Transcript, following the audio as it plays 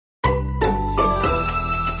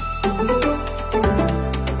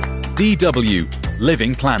DW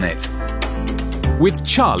Living Planet with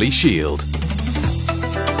Charlie Shield.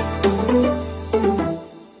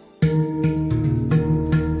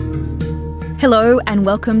 Hello and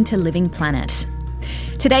welcome to Living Planet.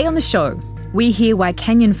 Today on the show, we hear why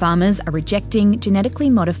Kenyan farmers are rejecting genetically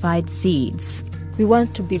modified seeds. We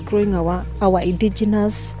want to be growing our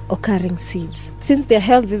indigenous occurring seeds. Since they're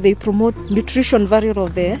healthy, they promote nutrition value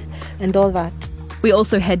of there and all that. We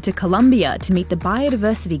also head to Colombia to meet the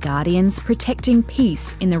biodiversity guardians protecting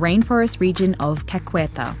peace in the rainforest region of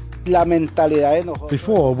Caquetá.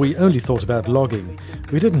 Before, we only thought about logging.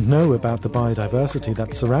 We didn't know about the biodiversity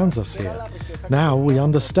that surrounds us here. Now we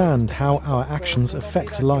understand how our actions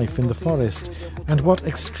affect life in the forest and what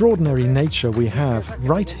extraordinary nature we have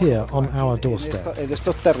right here on our doorstep.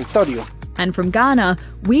 And from Ghana,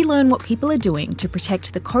 we learn what people are doing to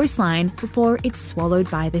protect the coastline before it's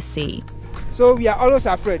swallowed by the sea. So we are always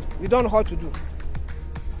afraid. We don't know what to do.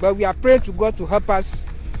 But we are praying to God to help us,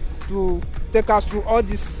 to take us through all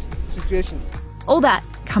this situation. All that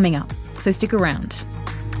coming up, so stick around.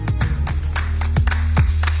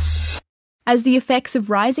 As the effects of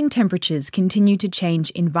rising temperatures continue to change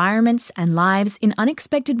environments and lives in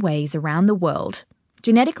unexpected ways around the world,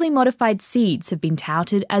 genetically modified seeds have been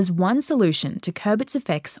touted as one solution to curb its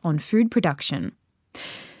effects on food production.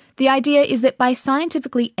 The idea is that by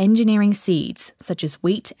scientifically engineering seeds, such as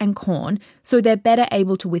wheat and corn, so they're better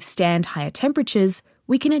able to withstand higher temperatures,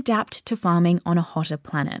 we can adapt to farming on a hotter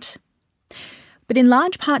planet. But in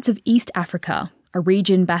large parts of East Africa, a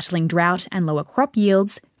region battling drought and lower crop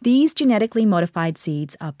yields, these genetically modified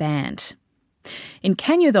seeds are banned. In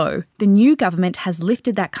Kenya, though, the new government has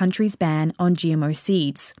lifted that country's ban on GMO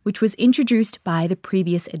seeds, which was introduced by the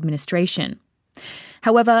previous administration.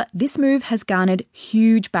 However, this move has garnered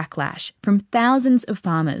huge backlash from thousands of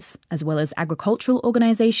farmers, as well as agricultural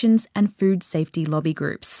organisations and food safety lobby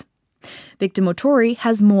groups. Victor Motori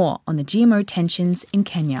has more on the GMO tensions in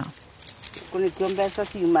Kenya.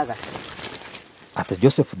 At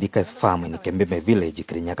Joseph Dika's farm in Kembeme village,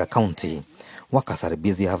 Kirinyaga County, workers are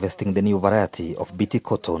busy harvesting the new variety of BT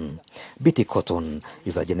cotton. BT cotton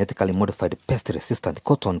is a genetically modified pest-resistant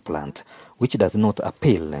cotton plant which does not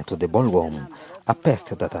appeal to the bollworm, a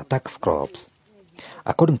pest that attacks crops.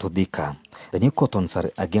 According to Dika, the new cottons are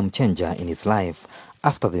a game changer in his life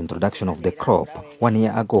after the introduction of the crop 1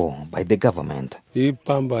 year ago by the government. Hii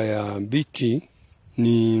pamba ya BT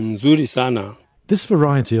ni nzuri sana. This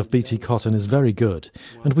variety of BT cotton is very good,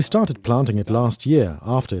 and we started planting it last year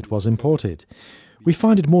after it was imported. We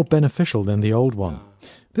find it more beneficial than the old one.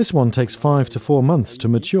 This one takes 5 to 4 months to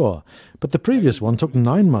mature, but the previous one took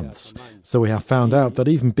 9 months, so we have found out that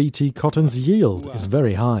even BT cotton's yield is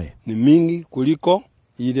very high. Ni mingi kuliko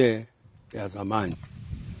ile ya zamani.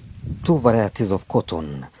 2 varieties of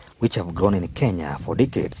cotton, which have grown in Kenya for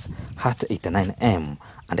decades, HAT 89M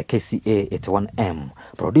and KCA 81M,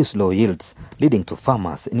 produce low yields, leading to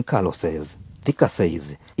farmers in Carlos. Thika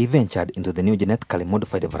says he ventured into the new genetically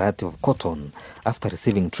modified variety of cotton after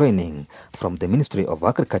receiving training from the Ministry of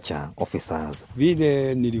Agriculture officers.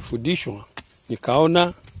 Vile nilifundishwa,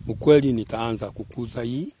 nikaona ukweli nikaanza kukuza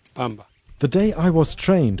hii pamba. The day I was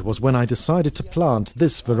trained was when I decided to plant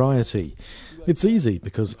this variety. It's easy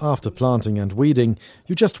because after planting and weeding,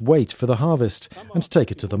 you just wait for the harvest and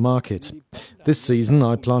take it to the market. This season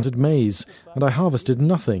I planted maize and I harvested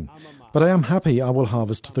nothing, but I am happy I will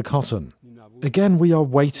harvest the cotton. Again, we are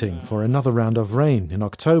waiting for another round of rain in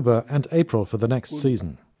October and April for the next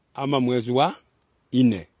season.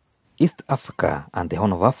 East Africa and the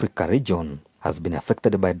Horn of Africa region has been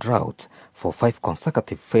affected by drought for 5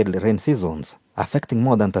 consecutive failed rain seasons, affecting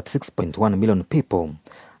more than 36.1 million people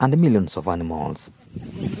and millions of animals.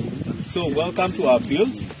 So welcome to our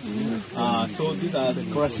fields. So these are the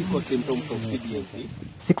classical symptoms of CDMP.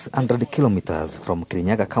 600 kilometers from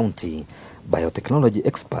Kirinyaga County, biotechnology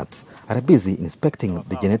experts are busy inspecting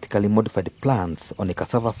the genetically modified plants on a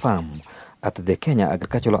cassava farm at the Kenya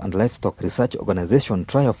Agricultural and Livestock Research Organization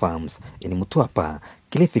trial farms in Mtwapa,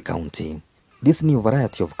 Kilifi County. This new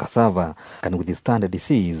variety of cassava can withstand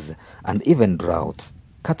disease and even drought.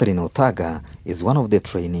 Catherine Otaga is one of the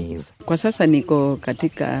trainees. Kwa sasa niko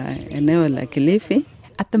katika eneo la Kilifi.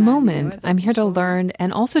 At the moment, I'm here to learn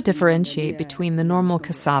and also differentiate between the normal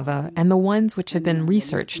cassava and the ones which have been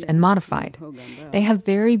researched and modified. They have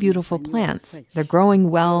very beautiful plants. They're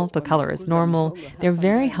growing well, the color is normal, they're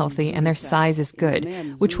very healthy, and their size is good,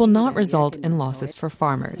 which will not result in losses for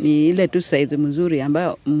farmers. Ni ile tu size mzuri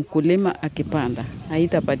ambayo mkulima akipanda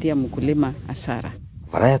haitapatia mkulima hasara.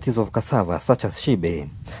 Varieties of cassava such as Shibe,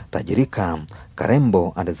 Tajirika,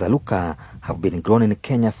 Karembo and Zaluka have been grown in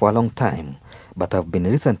Kenya for a long time, but have been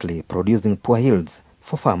recently producing poor yields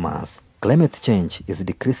For farmers, climate change is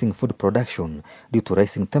decreasing food production due to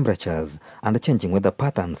rising temperatures and changing weather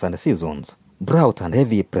patterns and seasons. Drought and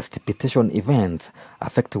heavy precipitation events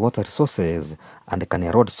affect water resources and can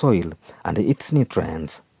erode soil and its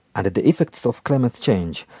nutrients. And the effects of climate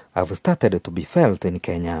change have started to be felt in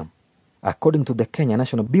Kenya. According to the Kenya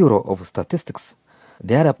National Bureau of Statistics,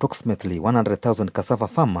 there are approximately 100,000 cassava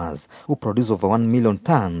farmers who produce over 1 million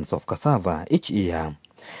tons of cassava each year.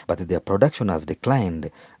 But their production has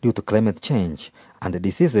declined due to climate change and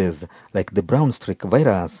diseases like the brown streak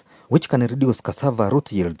virus, which can reduce cassava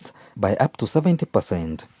root yields by up to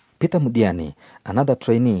 70%. Peter Mudiani, another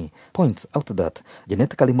trainee, points out that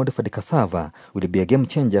genetically modified cassava will be a game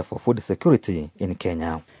changer for food security in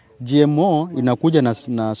Kenya. GMO inakuja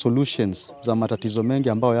na solutions za matatizo mengi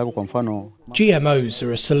ambayo yako kwa mfano. GMOs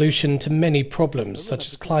are a solution to many problems such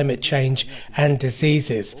as climate change and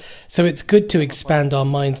diseases, so it's good to expand our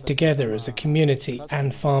minds together as a community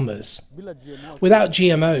and farmers. Without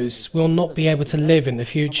GMOs, we'll not be able to live in the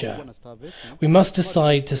future. We must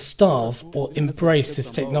decide to starve or embrace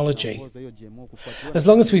this technology. As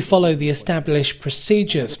long as we follow the established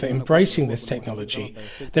procedures for embracing this technology,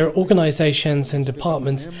 there are organizations and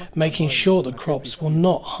departments making sure the crops will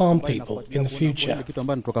not harm people in the future.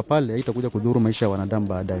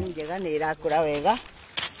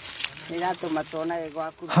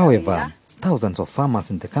 However, thousands of farmers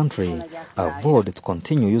in the country have vowed to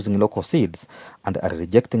continue using local seeds and are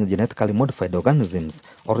rejecting genetically modified organisms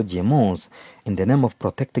or GMOs in the name of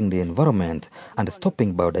protecting the environment and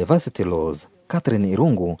stopping biodiversity laws. Catherine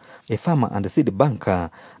Irungu, a farmer and a seed banker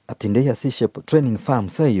at Indeya Sea-Shape Training Farm,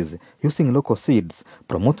 says using local seeds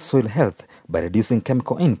promotes soil health by reducing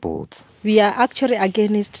chemical inputs. We are actually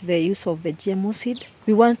against the use of the GMO seed.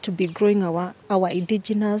 We want to be growing our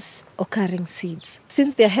indigenous occurring seeds.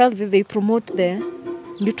 Since they're healthy, they promote the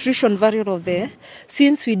nutrition value of the,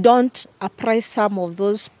 since we don't apply some of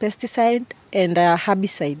those pesticide and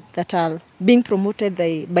herbicide that are being promoted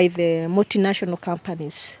by the multinational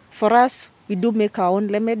companies. For us, we do make our own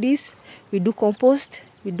remedies, we do compost,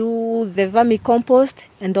 we do the vermicompost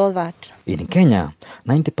and all that. In Kenya,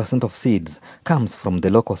 90% of seeds comes from the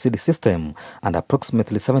local seed system, and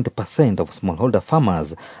approximately 70% of smallholder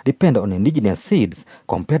farmers depend on indigenous seeds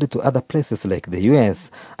compared to other places like the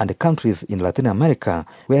US and countries in Latin America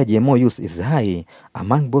where GMO use is high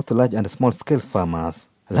among both large and small-scale farmers.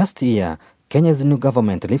 Last year, Kenya's new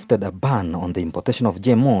government lifted a ban on the importation of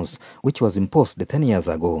GMOs, which was imposed 10 years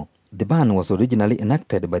ago. The ban was originally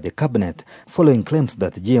enacted by the cabinet following claims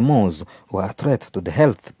that GMOs were a threat to the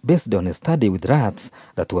health based on a study with rats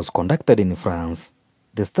that was conducted in France.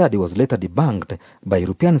 The study was later debunked by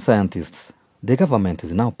European scientists. The government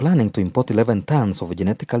is now planning to import 11 tons of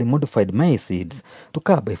genetically modified maize seeds to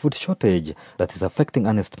curb a food shortage that is affecting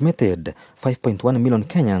an estimated 5.1 million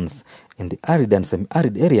Kenyans in the arid and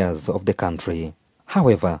semi-arid areas of the country.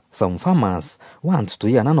 However, some farmers want to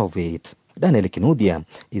hear none of it. Daniel Kinudia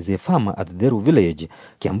is a farmer at Deru village,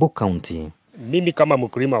 Kiambu County.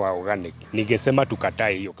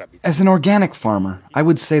 As an organic farmer, I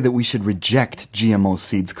would say that we should reject GMO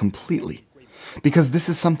seeds completely, because this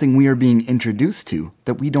is something we are being introduced to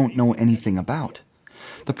that we don't know anything about.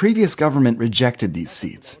 The previous government rejected these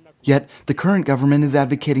seeds, yet the current government is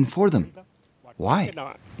advocating for them. Why?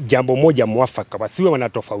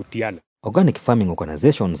 Organic farming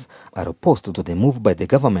organizations are opposed to the move by the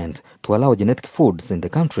government to allow genetic foods in the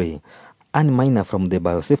country. Anne Maina from the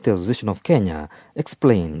Biosafety Association of Kenya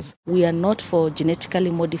explains. We are not for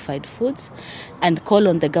genetically modified foods and call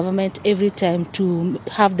on the government every time to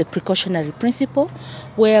have the precautionary principle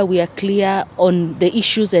where we are clear on the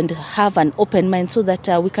issues and have an open mind so that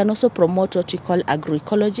we can also promote what we call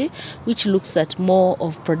agroecology, which looks at more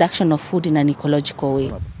of production of food in an ecological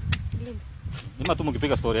way.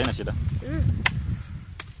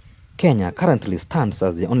 Kenya currently stands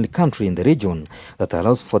as the only country in the region that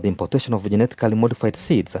allows for the importation of genetically modified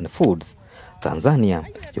seeds and foods. Tanzania,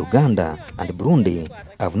 Uganda, and Burundi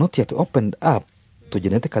have not yet opened up to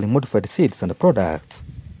genetically modified seeds and products.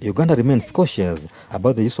 Uganda remains cautious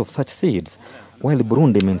about the use of such seeds, while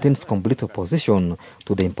Burundi maintains complete opposition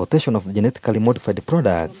to the importation of genetically modified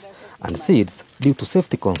products and seeds due to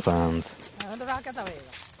safety concerns.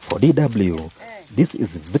 For DW, this is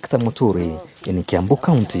Victor Muturi in Kiambu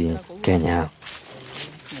County, Kenya.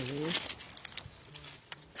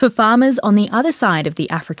 For farmers on the other side of the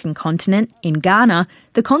African continent, in Ghana,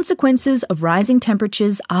 the consequences of rising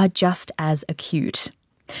temperatures are just as acute.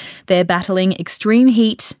 They're battling extreme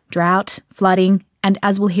heat, drought, flooding, and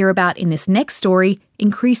as we'll hear about in this next story,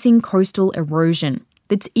 increasing coastal erosion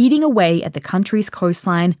that's eating away at the country's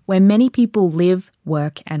coastline where many people live,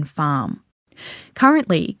 work and farm.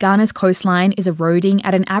 Currently, Ghana's coastline is eroding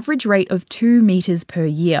at an average rate of 2 metres per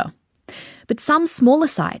year. But some smaller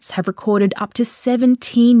sites have recorded up to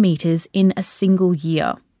 17 metres in a single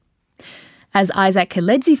year. As Isaac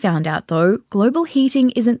Kaledzi found out, though, global heating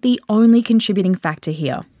isn't the only contributing factor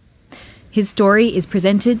here. His story is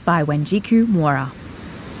presented by Wenjiku Mwora.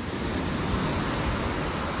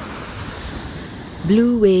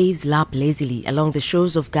 Blue waves lap lazily along the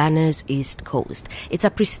shores of Ghana's east coast. It's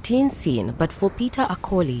a pristine scene, but for Peter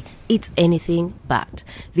Akoli, it's anything but.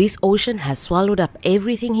 This ocean has swallowed up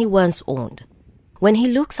everything he once owned. When he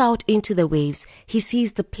looks out into the waves, he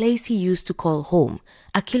sees the place he used to call home,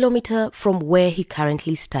 a kilometre from where he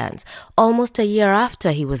currently stands. Almost a year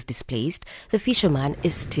after he was displaced, the fisherman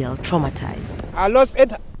is still traumatized. I lost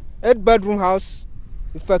eight bedroom house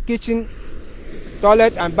with a kitchen,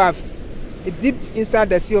 toilet and bath. It's deep inside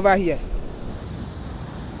the sea over here.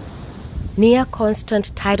 Near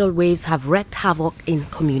constant tidal waves have wreaked havoc in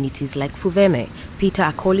communities like Fuveme, Peter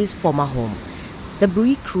Akoli's former home. The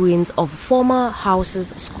brick ruins of former houses,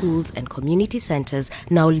 schools and community centres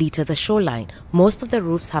now litter the shoreline. Most of the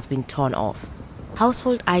roofs have been torn off.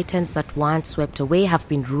 Household items that once swept away have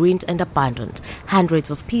been ruined and abandoned. Hundreds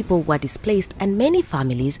of people were displaced and many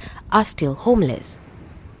families are still homeless.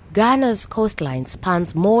 Ghana's coastline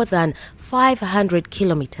spans more than 500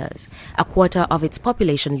 kilometres. A quarter of its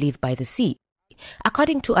population live by the sea.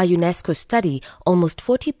 According to a UNESCO study, almost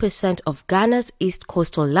 40% of Ghana's east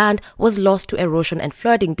coastal land was lost to erosion and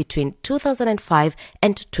flooding between 2005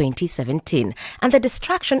 and 2017. And the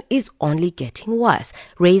destruction is only getting worse,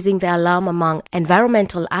 raising the alarm among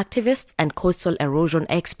environmental activists and coastal erosion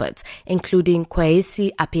experts, including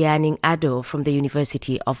Kwesi Apianing-Addo from the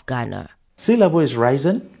University of Ghana. Sea level is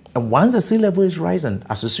rising, and once the sea level is rising,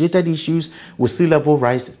 associated issues with sea level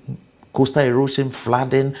rise, coastal erosion,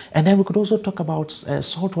 flooding, and then we could also talk about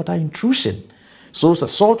saltwater intrusion. So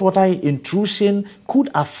saltwater intrusion could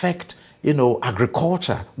affect,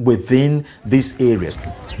 agriculture within these areas.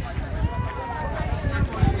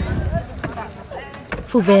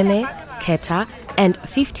 Fuveme, Caquetá, and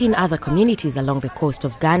 15 other communities along the coast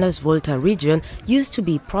of Ghana's Volta region used to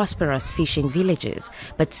be prosperous fishing villages,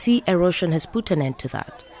 but sea erosion has put an end to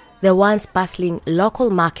that. The once bustling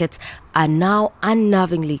local markets are now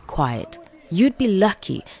unnervingly quiet. You'd be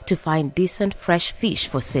lucky to find decent fresh fish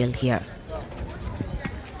for sale here.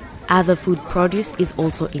 Other food produce is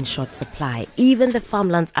also in short supply. Even the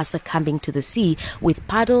farmlands are succumbing to the sea, with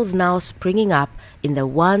puddles now springing up in the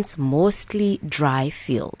once mostly dry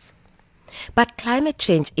fields. But climate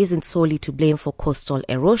change isn't solely to blame for coastal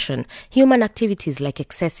erosion. Human activities like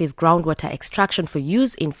excessive groundwater extraction for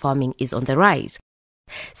use in farming is on the rise.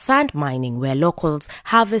 Sand mining, where locals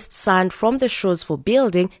harvest sand from the shores for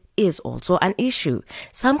building, is also an issue.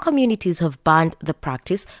 Some communities have banned the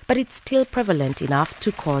practice, but it's still prevalent enough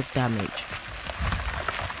to cause damage.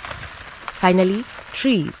 Finally,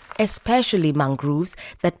 trees, especially mangroves,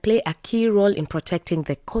 that play a key role in protecting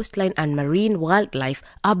the coastline and marine wildlife,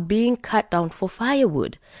 are being cut down for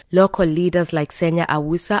firewood. Local leaders like Senya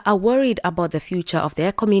Awusa are worried about the future of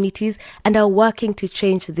their communities and are working to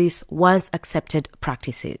change these once accepted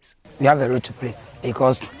practices. We have a role to play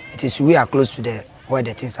because we are close to where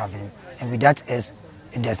the things have been, and with that is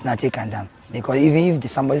there's nothing can done. Because even if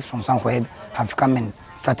somebody from somewhere have come and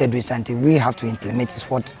started doing something, we have to implement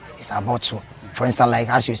what is about to. For instance, like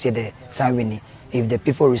as you said, the sand-winning, if the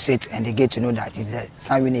people research and they get to know that the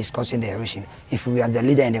sand-winning is causing the erosion, if we are the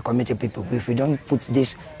leader and the community people, if we don't put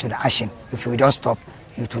this to the action, if we don't stop,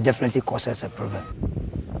 it will definitely cause us a problem.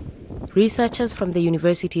 Researchers from the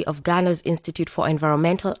University of Ghana's Institute for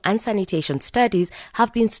Environmental and Sanitation Studies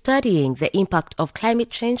have been studying the impact of climate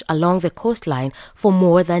change along the coastline for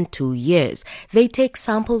more than 2 years. They take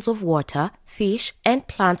samples of water, fish, and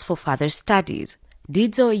plants for further studies.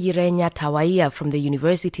 Didzo Yirenya Tawaia from the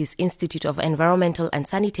university's Institute of Environmental and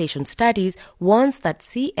Sanitation Studies warns that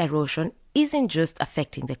sea erosion isn't just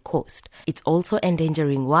affecting the coast. It's also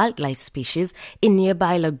endangering wildlife species in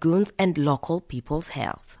nearby lagoons and local people's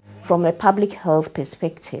health. From a public health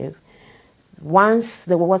perspective, once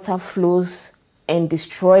the water flows and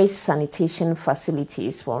destroys sanitation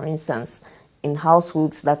facilities, for instance, in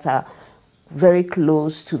households that are very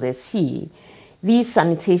close to the sea, these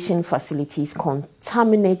sanitation facilities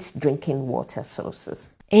contaminate drinking water sources.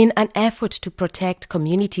 In an effort to protect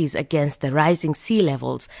communities against the rising sea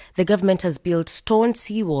levels, the government has built stone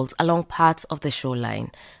seawalls along parts of the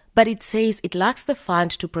shoreline. But it says it lacks the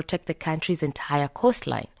fund to protect the country's entire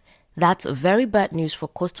coastline. That's very bad news for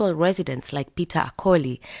coastal residents like Peter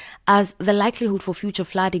Akoli, as the likelihood for future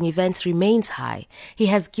flooding events remains high. He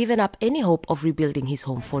has given up any hope of rebuilding his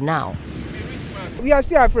home for now. We are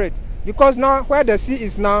still afraid. Because now where the sea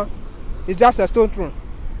is now, it's just a stone throw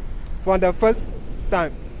from the first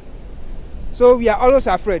time. So we are always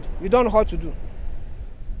afraid. We don't know what to do.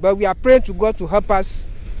 But we are praying to God to help us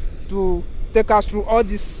to take us through all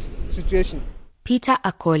this situation. Peter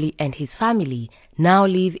Akoli and his family now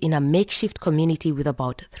live in a makeshift community with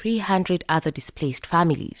about 300 other displaced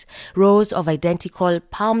families. Rows of identical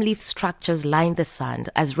palm leaf structures line the sand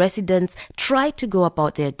as residents try to go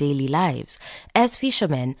about their daily lives. As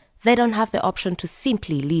fishermen, they don't have the option to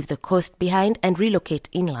simply leave the coast behind and relocate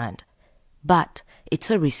inland. But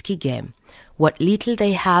it's a risky game. What little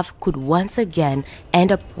they have could once again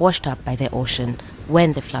end up washed up by the ocean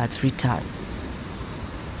when the floods return.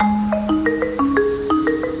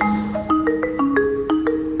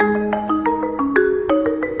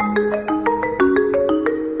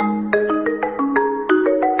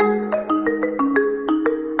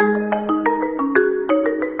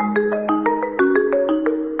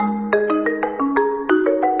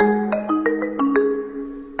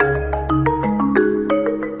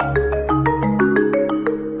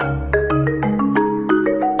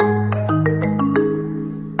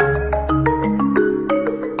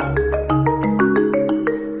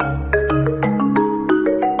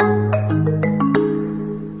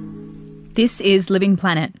 This is Living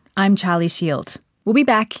Planet. I'm Charlie Shield. We'll be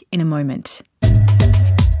back in a moment.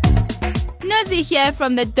 Nazi here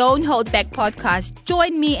from the Don't Hold Back podcast.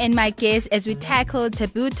 Join me and my guests as we tackle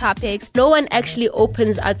taboo topics. No one actually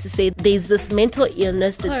opens out to say there's this mental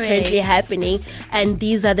illness that's currently happening and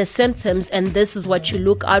these are the symptoms and this is what you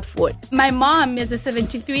look out for. My mom is a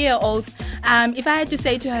 73-year-old. If I had to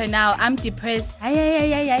say to her now, I'm depressed,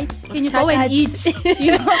 can you go and eat? Go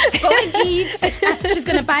and eat. She's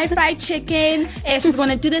going to buy fried chicken. She's going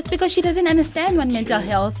to do this because she doesn't understand what mental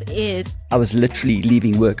health is. I was literally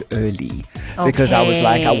leaving work early because I was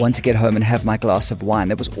like, I want to get home and have my glass of wine.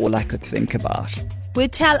 That was all I could think about. We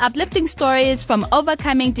tell uplifting stories from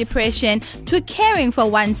overcoming depression to caring for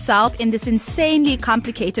oneself in this insanely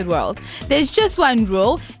complicated world. There's just one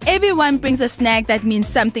rule. Everyone brings a snack that means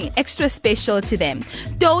something extra special to them.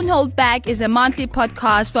 Don't Hold Back is a monthly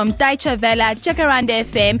podcast from Deutsche Welle, Jacaranda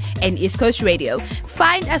FM, and East Coast Radio.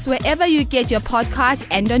 Find us wherever you get your podcasts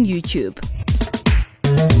and on YouTube.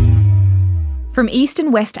 From East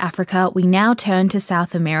and West Africa, we now turn to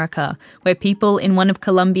South America, where people in one of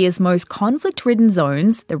Colombia's most conflict-ridden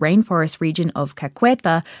zones, the rainforest region of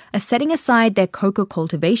Caquetá, are setting aside their coca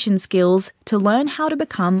cultivation skills to learn how to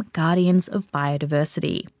become guardians of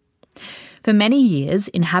biodiversity. For many years,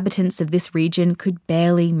 inhabitants of this region could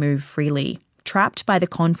barely move freely, trapped by the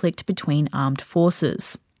conflict between armed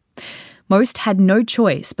forces. Most had no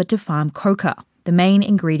choice but to farm coca, the main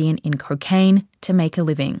ingredient in cocaine, to make a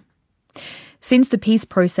living. Since the peace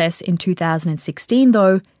process in 2016,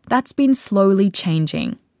 though, that's been slowly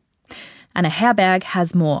changing. Anna Herberg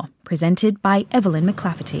has more, presented by Evelyn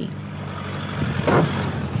McClafferty.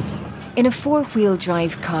 In a four-wheel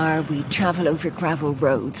drive car, we travel over gravel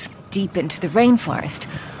roads, deep into the rainforest,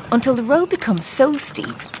 until the road becomes so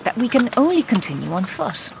steep that we can only continue on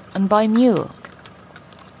foot and by mule.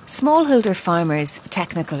 Smallholder farmers,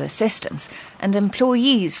 technical assistants and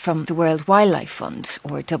employees from the World Wildlife Fund,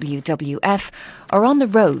 or WWF, are on the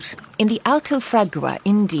road in the Alto Fragua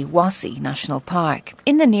Indi Huasi National Park,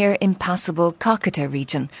 in the near impassable Caquetá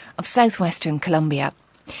region of southwestern Colombia.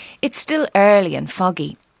 It's still early and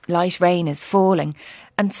foggy, light rain is falling,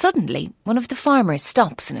 and suddenly one of the farmers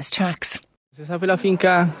stops in his tracks.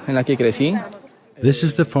 This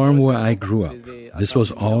is the farm where I grew up. This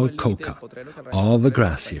was all coca, all the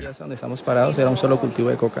grass here.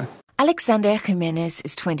 Alexander Jimenez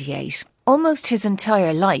is 28. Almost his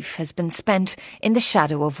entire life has been spent in the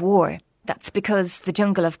shadow of war. That's because the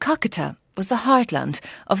jungle of Caquetá was the heartland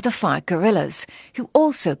of the FARC guerrillas, who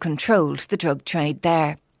also controlled the drug trade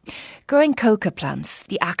there. Growing coca plants,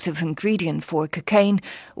 the active ingredient for cocaine,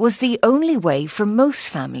 was the only way for most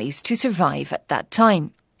families to survive at that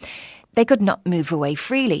time. They could not move away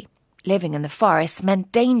freely. Living in the forest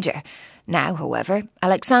meant danger. Now, however,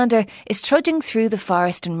 Alexander is trudging through the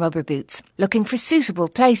forest in rubber boots, looking for suitable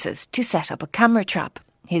places to set up a camera trap.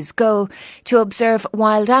 His goal, to observe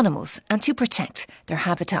wild animals and to protect their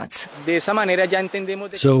habitats.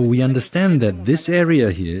 So we understand that this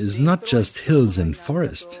area here is not just hills and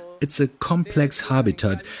forest. It's a complex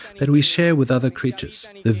habitat that we share with other creatures.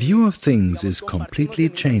 The view of things is completely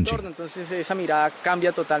changing.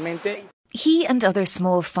 He and other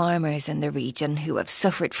small farmers in the region who have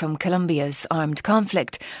suffered from Colombia's armed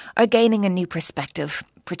conflict are gaining a new perspective,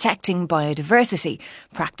 protecting biodiversity,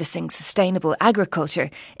 practicing sustainable agriculture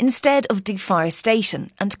instead of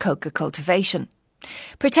deforestation and coca cultivation.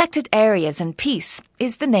 Protected Areas and Peace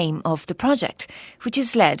is the name of the project, which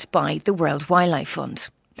is led by the World Wildlife Fund.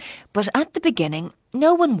 But at the beginning,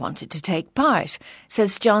 no one wanted to take part,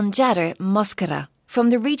 says John Jader Mosquera from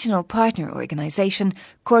the regional partner organisation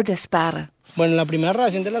Cordespera.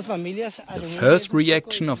 The first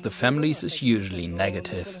reaction of the families is usually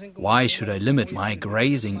negative. Why should I limit my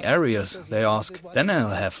grazing areas, they ask. Then I'll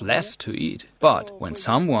have less to eat. But when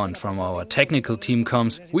someone from our technical team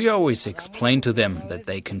comes, we always explain to them that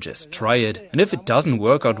they can just try it. And if it doesn't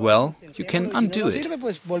work out well, you can undo it.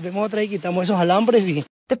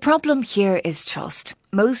 The problem here is trust.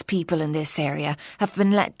 Most people in this area have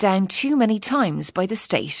been let down too many times by the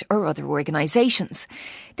state or other organisations.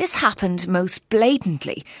 This happened most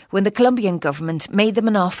blatantly when the Colombian government made them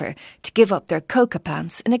an offer to give up their coca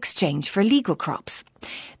plants in exchange for legal crops.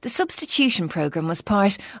 The substitution programme was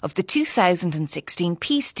part of the 2016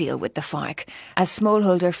 peace deal with the FARC, as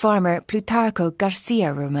smallholder farmer Plutarco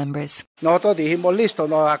Garcia remembers.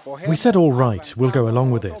 We said, all right, we'll go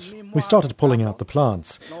along with it. We started pulling out the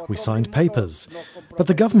plants. We signed papers. But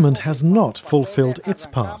the government has not fulfilled its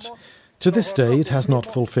part. To this day, it has not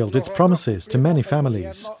fulfilled its promises to many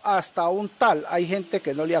families.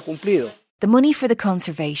 The money for the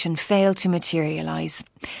conservation failed to materialise.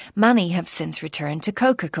 Many have since returned to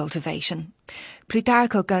coca cultivation.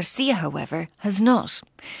 Plutarco Garcia, however, has not.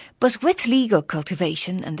 But with legal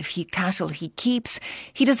cultivation and the few cattle he keeps,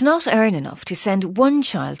 he does not earn enough to send one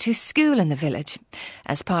child to school in the village.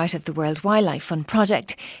 As part of the World Wildlife Fund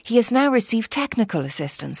project, he has now received technical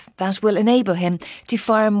assistance that will enable him to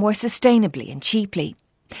farm more sustainably and cheaply.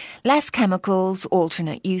 Less chemicals,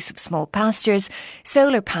 alternate use of small pastures,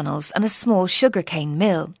 solar panels and a small sugarcane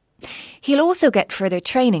mill. He'll also get further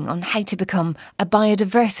training on how to become a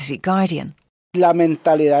biodiversity guardian.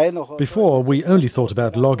 Before, we only thought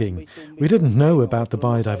about logging. We didn't know about the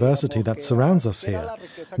biodiversity that surrounds us here.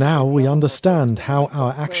 Now we understand how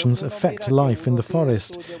our actions affect life in the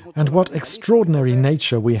forest and what extraordinary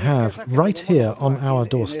nature we have right here on our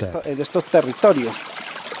doorstep.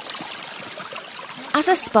 At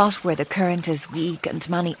a spot where the current is weak and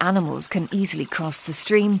many animals can easily cross the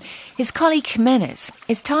stream, his colleague Jimenez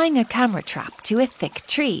is tying a camera trap to a thick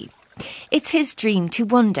tree. It's his dream to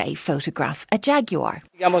one day photograph a jaguar.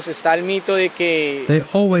 They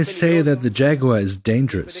always say that the jaguar is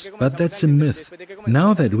dangerous, but that's a myth.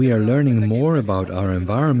 Now that we are learning more about our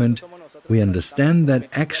environment, we understand that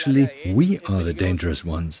actually we are the dangerous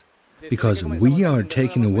ones, because we are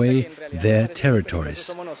taking away their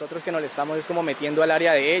territories.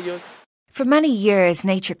 For many years,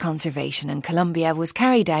 nature conservation in Colombia was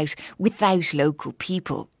carried out without local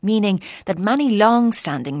people, meaning that many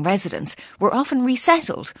long-standing residents were often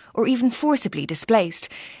resettled or even forcibly displaced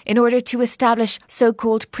in order to establish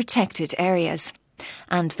so-called protected areas.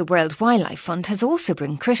 And the World Wildlife Fund has also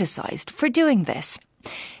been criticised for doing this.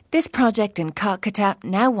 This project in Caquetá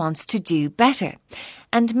now wants to do better,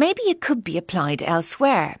 and maybe it could be applied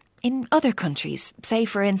elsewhere. In other countries, say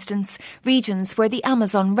for instance, regions where the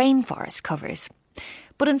Amazon rainforest covers.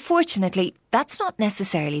 But unfortunately, that's not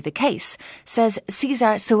necessarily the case, says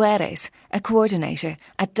Cesar Soares, a coordinator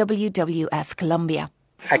at WWF Colombia.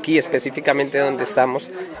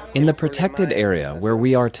 In the protected area where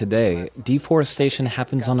we are today, deforestation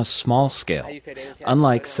happens on a small scale,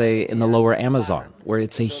 unlike, say, in the lower Amazon, where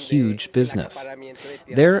it's a huge business.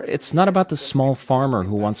 There, it's not about the small farmer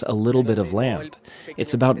who wants a little bit of land.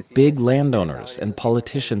 It's about big landowners and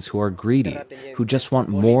politicians who are greedy, who just want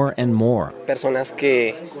more and more.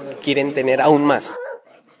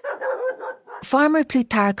 Farmer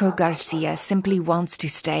Plutarco Garcia simply wants to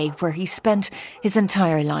stay where he spent his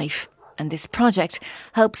entire life, and this project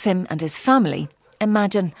helps him and his family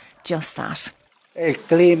imagine just that.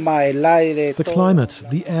 The climate,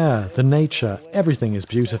 the air, the nature, everything is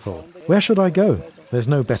beautiful. Where should I go? There's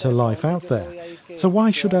no better life out there. So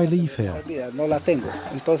why should I leave here?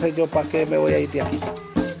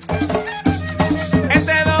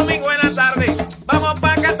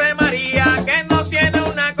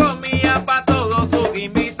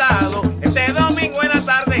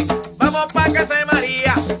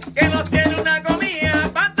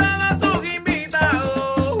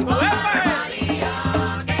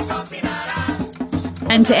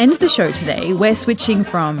 And to end the show today, we're switching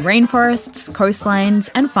from rainforests, coastlines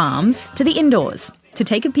and farms to the indoors to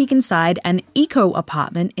take a peek inside an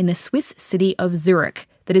eco-apartment in the Swiss city of Zurich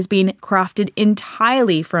that has been crafted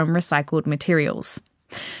entirely from recycled materials.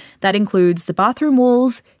 That includes the bathroom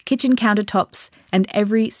walls, kitchen countertops and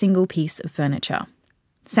every single piece of furniture.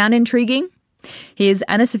 Sound intriguing? Here's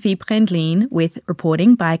Anna-Sophie Prendlin with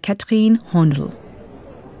reporting by Katrine Hondel.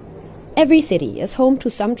 Every city is home to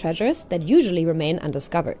some treasures that usually remain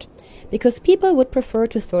undiscovered, because people would prefer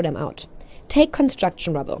to throw them out. Take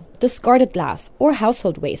construction rubble, discarded glass, or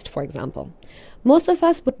household waste, for example. Most of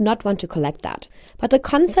us would not want to collect that, but the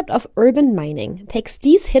concept of urban mining takes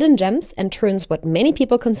these hidden gems and turns what many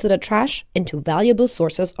people consider trash into valuable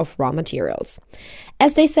sources of raw materials.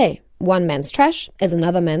 As they say, one man's trash is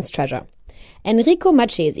another man's treasure. Enrico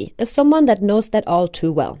Marchesi is someone that knows that all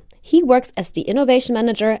too well. He works as the innovation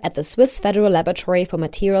manager at the Swiss Federal Laboratory for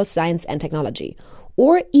Materials Science and Technology,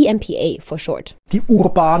 or EMPA for short. Die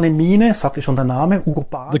urbane Mine, sagt schon der Name,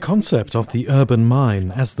 urban. The concept of the urban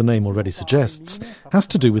mine, as the name already suggests, has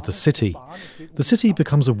to do with the city. The city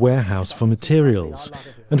becomes a warehouse for materials,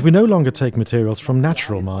 and we no longer take materials from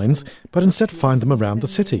natural mines, but instead find them around the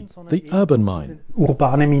city, the urban mine.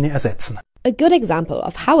 Urbane Mine ersetzen. A good example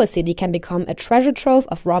of how a city can become a treasure trove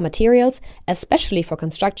of raw materials, especially for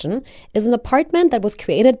construction, is an apartment that was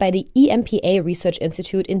created by the EMPA Research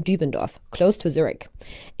Institute in Dübendorf, close to Zurich.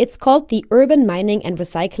 It's called the Urban Mining and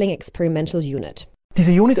Recycling Experimental Unit.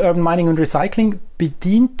 Diese Unit Urban Mining and Recycling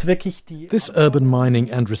bedient wirklich die... This Urban Mining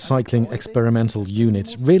and Recycling Experimental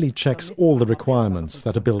Unit really checks all the requirements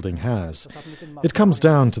that a building has. It comes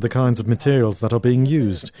down to the kinds of materials that are being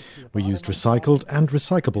used. We used recycled and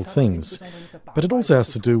recyclable things. But it also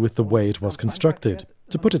has to do with the way it was constructed.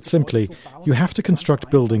 To put it simply, you have to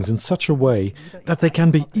construct buildings in such a way that they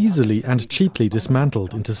can be easily and cheaply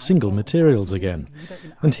dismantled into single materials again.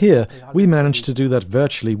 And here, we managed to do that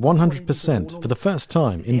virtually 100% for the first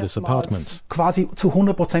time in this apartment. Quasi zu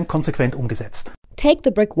 100% konsequent umgesetzt. Take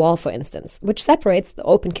the brick wall, for instance, which separates the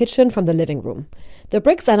open kitchen from the living room. The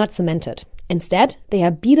bricks are not cemented. Instead, they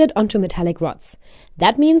are beaded onto metallic rods.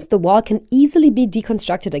 That means the wall can easily be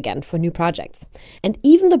deconstructed again for new projects. And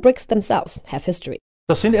even the bricks themselves have history.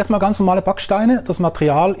 Das sind erstmal ganz normale Backsteine, das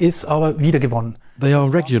Material ist aber wiedergewonnen. They are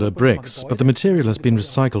regular bricks, but the material has been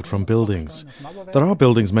recycled from buildings. There are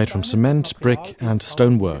buildings made from cement, brick and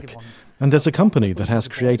stonework. And there's a company that has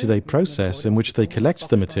created a process in which they collect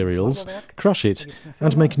the materials, crush it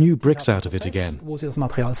and make new bricks out of it again. Wo sie das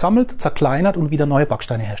Material sammelt, zerkleinert und wieder neue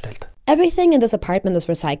Backsteine herstellt. Everything in this apartment is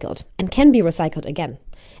recycled and can be recycled again.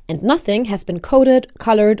 And nothing has been coated,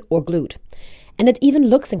 colored or glued. And it even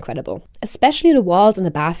looks incredible, especially the walls in the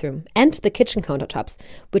bathroom and the kitchen countertops,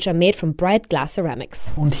 which are made from bright glass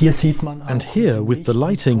ceramics. Und hier sieht man and here, with the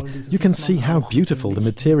lighting, you can see how beautiful the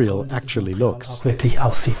material actually looks. Wirklich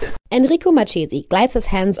aussieht. Enrico Marchesi glides his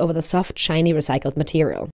hands over the soft, shiny recycled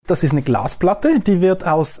material. Das ist eine Glasplatte, die wird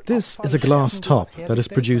aus... This is a glass top that is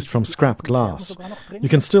produced from scrap glass. You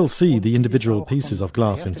can still see the individual pieces of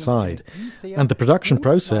glass inside. And the production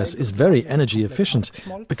process is very energy efficient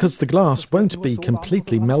because the glass won't be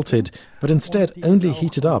completely melted, but instead only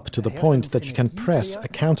heated up to the point that you can press a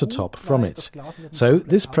countertop from it. So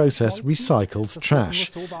this process recycles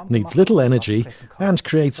trash, needs little energy and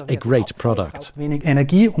creates a great product. Wenig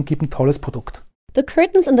Energie und gibt ein tolles Produkt. The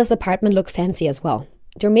curtains in this apartment look fancy as well.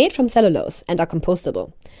 They're made from cellulose and are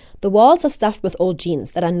compostable. The walls are stuffed with old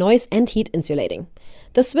jeans that are noise and heat insulating.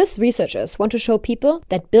 The Swiss researchers want to show people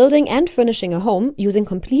that building and furnishing a home using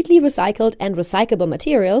completely recycled and recyclable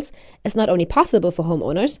materials is not only possible for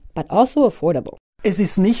homeowners, but also affordable. Es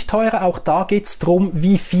ist nicht teurer, auch da geht's drum,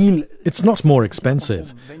 wie viel. It's not more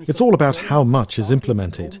expensive. It's all about how much is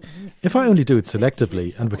implemented. If I only do it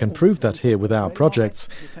selectively, and we can prove that here with our projects,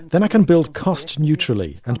 then I can build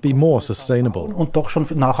cost-neutrally and be more sustainable. Und doch schon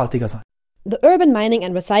nachhaltiger sein. The Urban Mining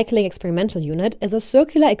and Recycling Experimental Unit is a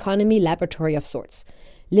circular economy laboratory of sorts.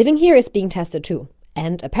 Living here is being tested too.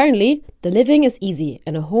 And apparently, the living is easy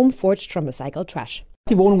in a home forged from recycled trash.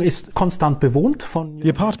 Die Wohnung ist konstant bewohnt von... The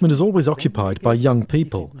apartment is always occupied by young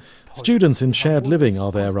people. Students in shared living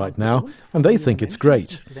are there right now, and they think it's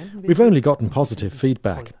great. We've only gotten positive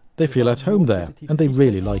feedback. They feel at home there, and they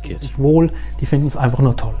really like it. Wohl, die finden es einfach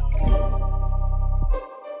nur toll.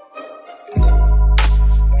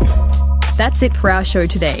 That's it for our show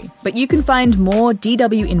today, but you can find more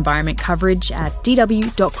DW Environment coverage at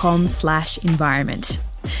dw.com/environment.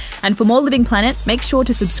 And for more Living Planet, make sure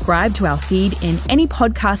to subscribe to our feed in any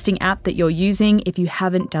podcasting app that you're using if you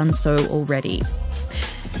haven't done so already.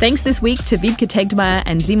 Thanks this week to Wiebke Tegtmeier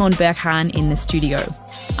and Simon Berghahn in the studio.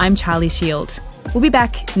 I'm Charlie Shield. We'll be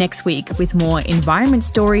back next week with more environment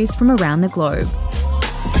stories from around the globe.